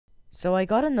So I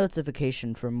got a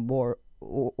notification from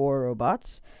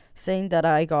warrobots saying that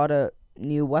I got a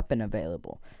new weapon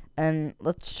available. And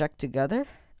let's check together.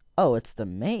 Oh, it's the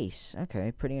mace.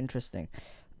 Okay, pretty interesting.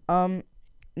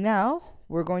 Now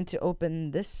we're going to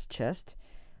open this chest.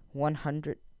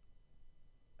 100.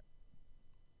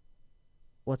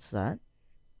 What's that?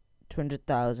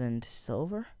 200,000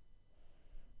 silver?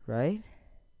 Right?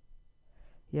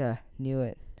 Yeah, knew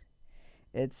it.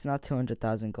 It's not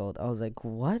 200,000 gold. I was like,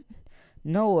 what?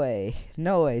 No way.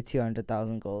 No way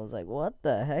 200,000 gold. I was like, what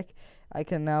the heck? I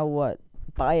can now what?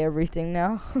 Buy everything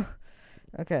now?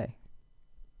 Okay.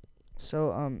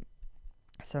 So,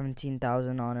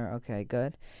 17,000 honor. Okay,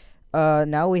 good.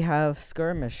 Now we have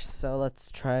skirmish. So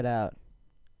let's try it out.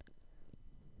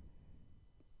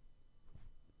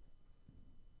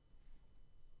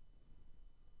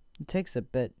 It takes a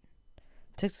bit.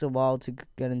 It takes a while to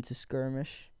get into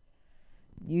skirmish.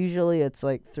 Usually it's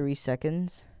like 3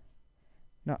 seconds.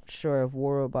 Not sure if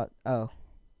warrobot. Oh.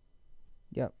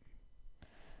 Yep.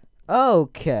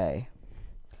 Okay.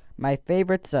 My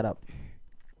favorite setup.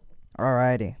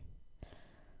 Alrighty.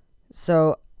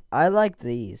 So, I like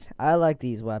these. I like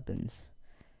these weapons.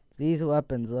 These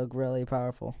weapons look really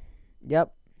powerful.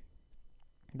 Yep.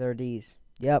 They're these.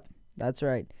 Yep. That's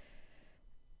right.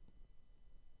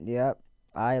 Yep.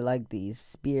 I like these.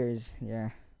 Spears. Yeah.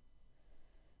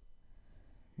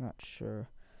 Not sure.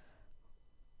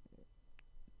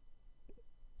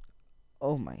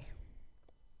 Oh my.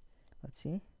 Let's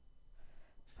see.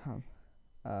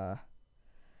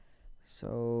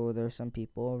 So there's some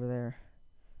people over there.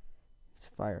 It's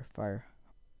fire, fire.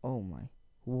 Oh my.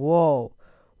 Whoa.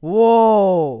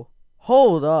 Whoa.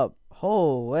 Hold up.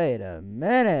 Oh, wait a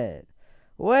minute.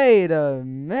 Wait a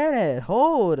minute.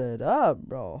 Hold it up,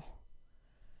 bro.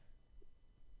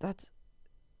 That's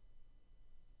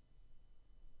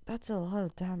a lot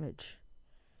of damage.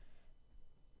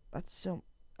 That's so.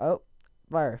 Oh,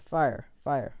 fire, fire,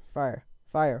 fire, fire,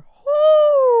 fire.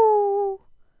 Woo!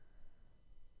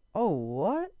 Oh,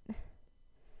 what?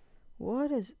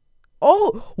 What is?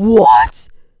 Oh, what?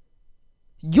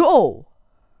 Yo!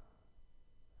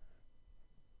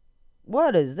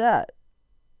 What is that?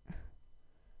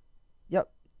 Yep.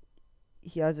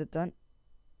 He has it done.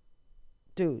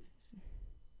 Dude.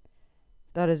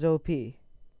 That is OP.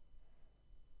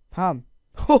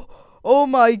 Oh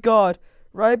my god.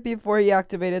 Right before he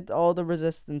activated all the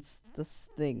resistance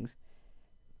things.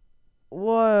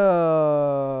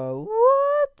 Whoa.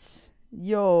 What?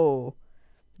 Yo.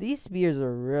 These spears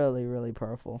are really, really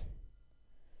powerful.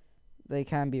 They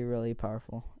can be really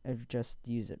powerful if you just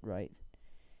use it right.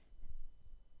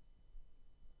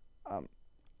 Let's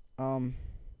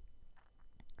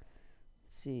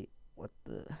see what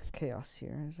the chaos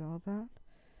here is all about.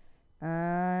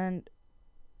 And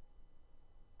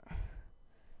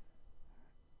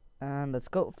let's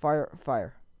go. Fire,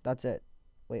 fire. That's it.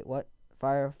 Wait, what?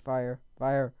 Fire, fire,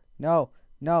 fire. No,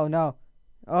 no, no.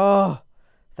 Oh,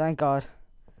 thank God.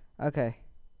 Okay.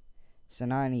 So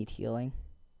now I need healing.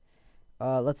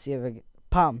 Let's see if I get.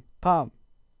 Pum, pum.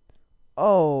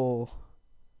 Oh.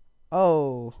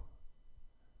 Oh.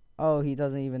 Oh, he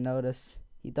doesn't even notice.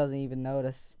 He doesn't even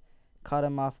notice. Caught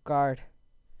him off guard.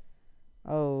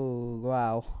 Oh,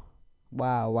 wow.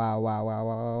 Wow, wow, wow, wow, wow,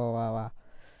 wow, wow, wow.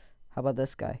 How about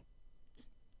this guy?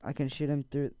 I can shoot him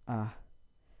through. Not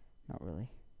really.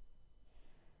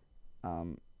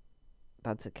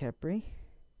 That's a Capri.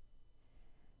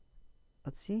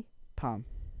 Let's see. Palm.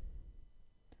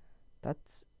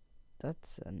 That's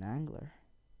an angler.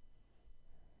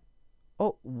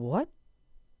 Oh, what?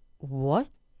 What?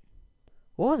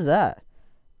 What was that?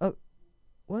 Oh,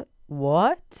 what?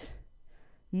 What?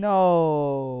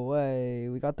 No way.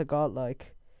 We got the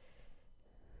godlike.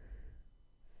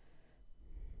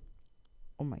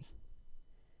 Oh my.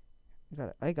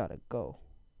 I gotta go.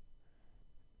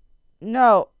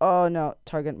 No. Oh no.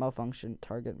 Target malfunction.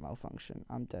 Target malfunction.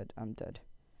 I'm dead. I'm dead.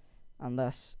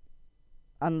 Unless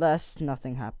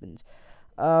nothing happens.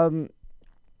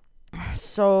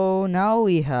 So now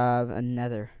we have a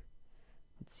nether.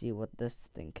 Let's see what this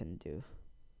thing can do.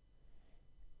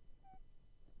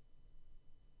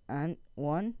 And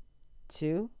 1,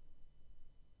 2,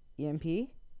 EMP.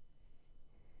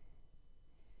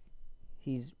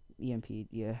 He's EMP'd,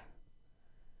 yeah.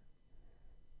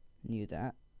 Knew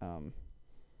that.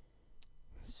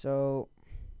 So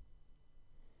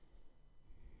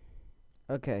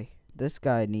okay, this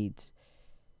guy needs.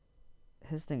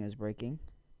 His thing is breaking.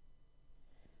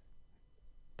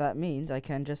 That means I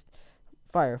can just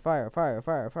fire, fire, fire,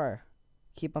 fire, fire.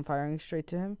 Keep on firing straight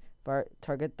to him. Fire,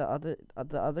 target the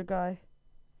other guy.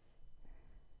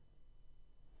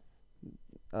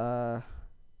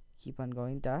 Keep on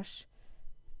going. Dash.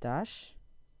 Dash.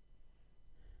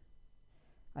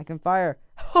 I can fire.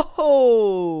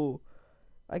 Ho!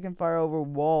 I can fire over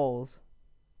walls.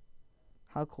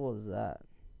 How cool is that?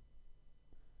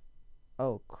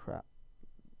 Oh, crap.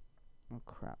 Oh,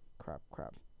 crap. Crap,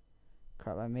 crap.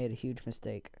 Crap, I made a huge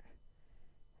mistake.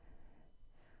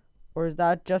 Or is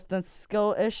that just a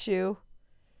skill issue?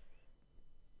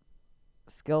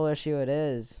 Skill issue it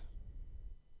is.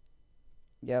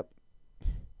 Yep.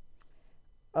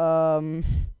 Oh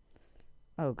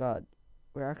god.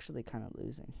 We're actually kind of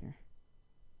losing here.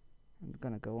 I'm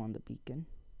gonna go on the beacon.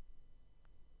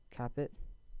 Cap it.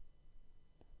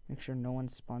 Make sure no one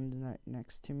spawns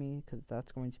next to me, because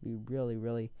that's going to be really,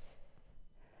 really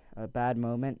a bad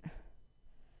moment.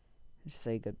 Just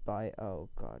say goodbye. Oh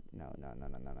god. No, no, no,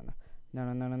 no, no, no, no. No,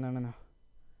 no, no, no, no, no, no.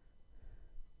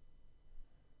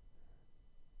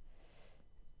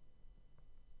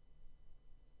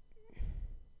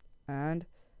 And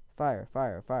fire,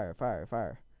 fire, fire, fire,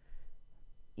 fire.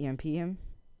 EMP him.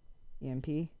 EMP.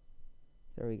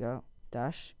 There we go.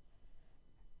 Dash.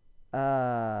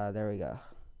 There we go.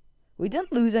 We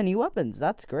didn't lose any weapons.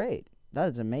 That's great. That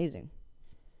is amazing.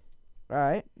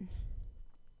 Alright.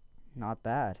 Not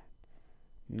bad.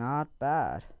 Not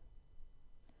bad.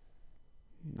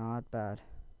 Not bad.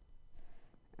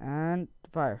 And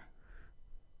fire.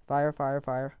 Fire, fire,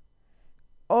 fire.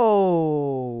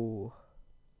 Oh!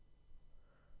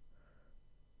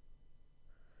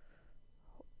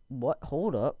 What?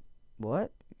 Hold up.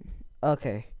 What?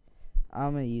 Okay.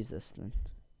 I'm gonna use this then.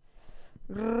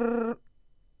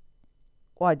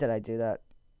 Why did I do that?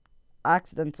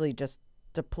 Accidentally just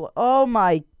deploy. Oh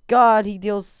my god, he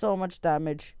deals so much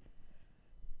damage.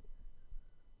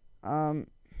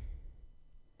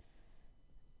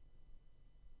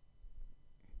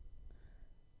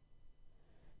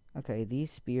 Okay,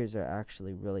 these spears are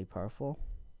actually really powerful.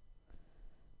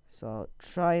 So I'll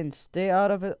try and stay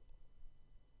out of it.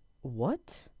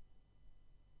 What?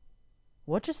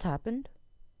 What just happened?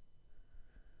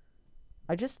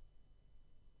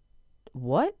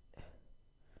 What?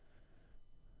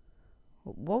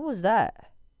 What was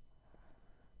that?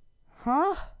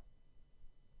 Huh?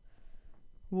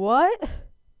 What?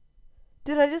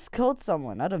 Dude, I just killed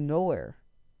someone out of nowhere.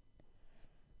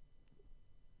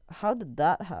 How did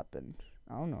that happen?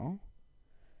 I don't know.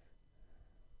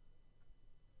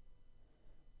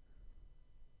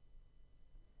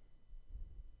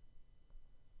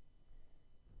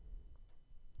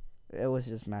 It was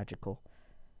just magical.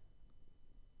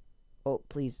 Oh,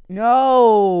 please.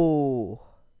 No!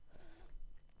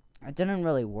 It didn't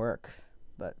really work,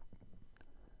 but...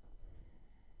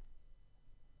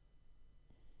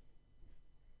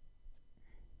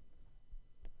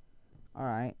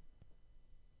 Alright.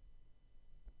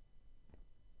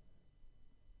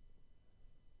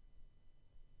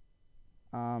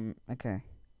 Okay.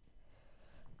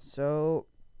 So...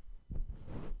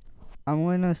 I'm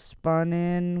gonna spawn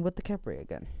in with the Capri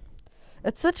again.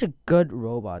 It's such a good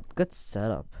robot, good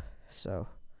setup. So,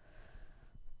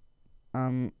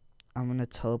 I'm gonna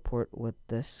teleport with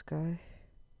this guy.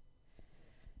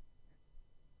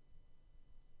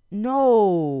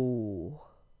 No!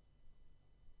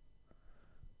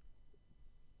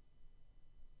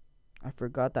 I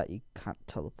forgot that you can't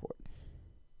teleport.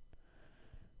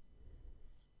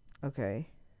 Okay.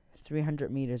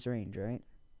 300 meters range, right?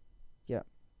 Yep.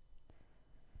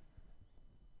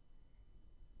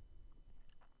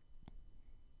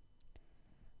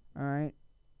 Alright.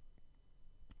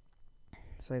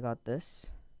 So I got this.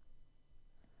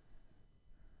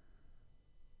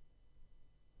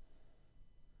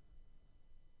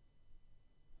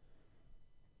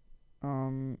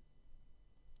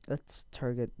 Let's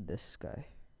target this guy.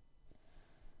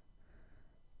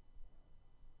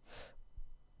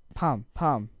 Pom,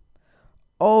 pom.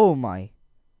 Oh my.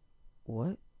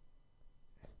 What?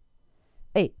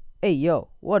 Hey,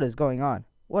 yo. What is going on?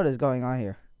 What is going on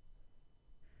here?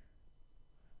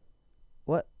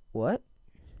 What?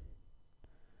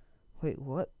 Wait,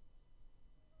 what?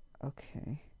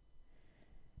 Okay.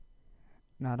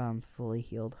 Now that I'm fully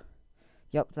healed.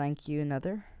 Yep, thank you,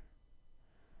 Nether.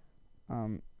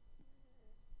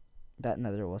 That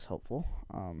Nether was helpful.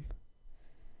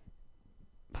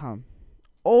 Pom.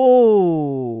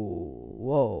 Oh,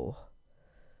 whoa.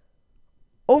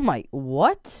 Oh my,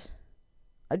 what?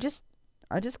 I just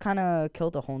kind of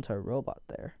killed a whole entire robot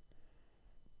there.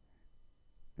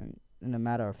 In a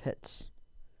matter of hits.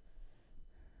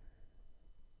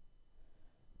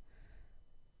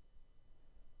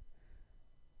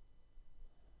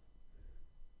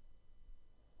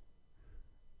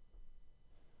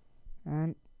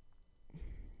 And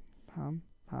pom,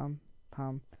 pom,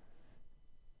 pom.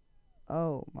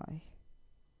 Oh my.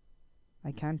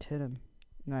 I can't hit him.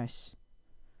 Nice.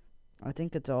 I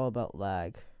think it's all about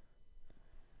lag.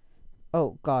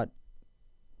 Oh god.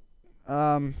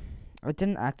 I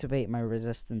didn't activate my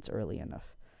resistance early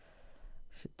enough.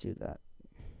 Should do that.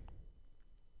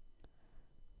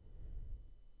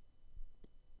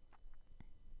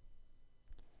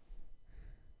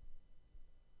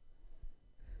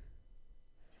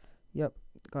 Yep,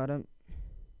 got him.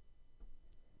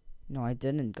 No, I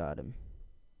didn't got him.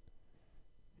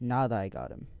 Now that I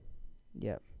got him.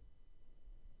 Yep.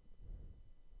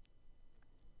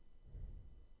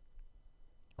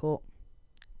 Cool.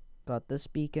 Got this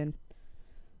beacon.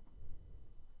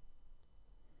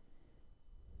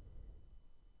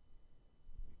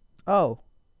 Oh.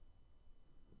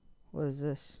 What is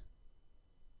this?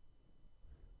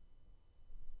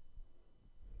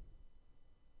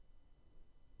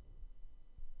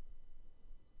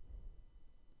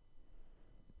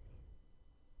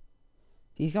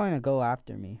 He's going to go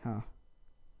after me, huh?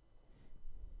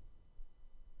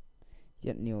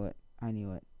 Yep, knew it. I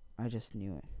knew it. I just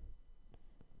knew it.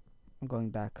 I'm going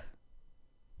back.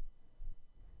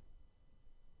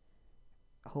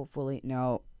 Hopefully.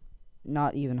 No.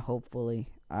 Not even hopefully.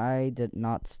 I did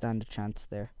not stand a chance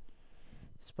there.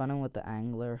 Spun him with the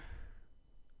angler.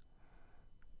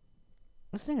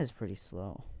 This thing is pretty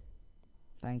slow.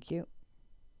 Thank you.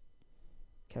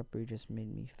 Capri just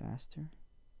made me faster.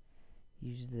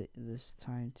 Use this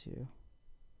time to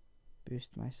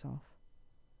boost myself.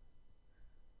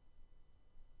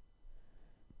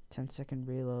 10-second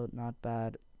reload, not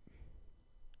bad.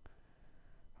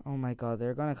 Oh my god,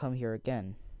 they're gonna come here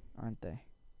again, aren't they?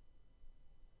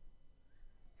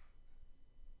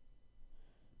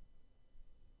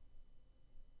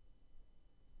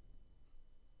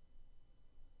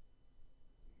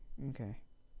 Okay.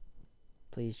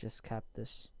 Please just cap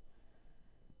this.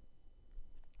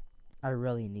 I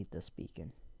really need this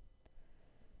beacon.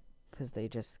 Because they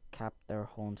just capped their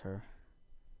hunter.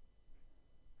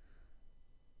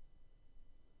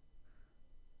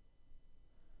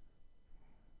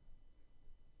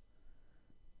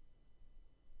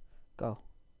 Go.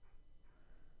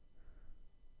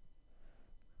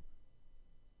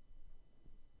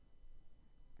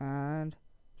 And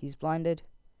he's blinded.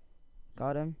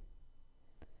 Got him.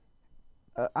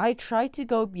 I tried to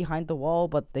go behind the wall,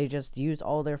 but they just used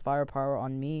all their firepower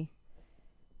on me.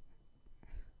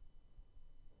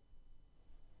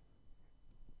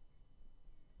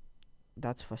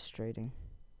 That's frustrating.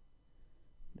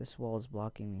 This wall is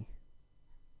blocking me.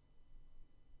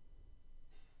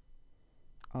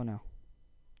 Oh no.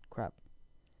 Crap.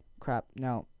 Crap.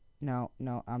 No. No.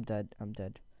 No. I'm dead. I'm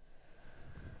dead.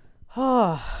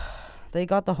 They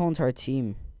got the whole entire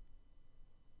team.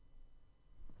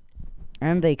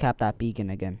 And they capped that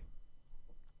beacon again.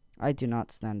 I do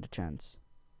not stand a chance.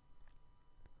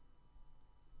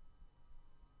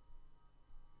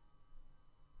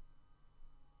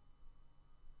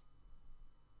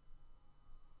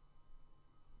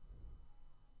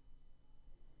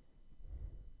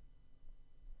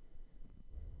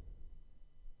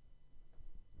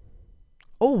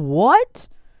 Oh, what?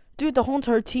 Dude, the whole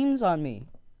entire team's on me.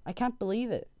 I can't believe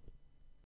it.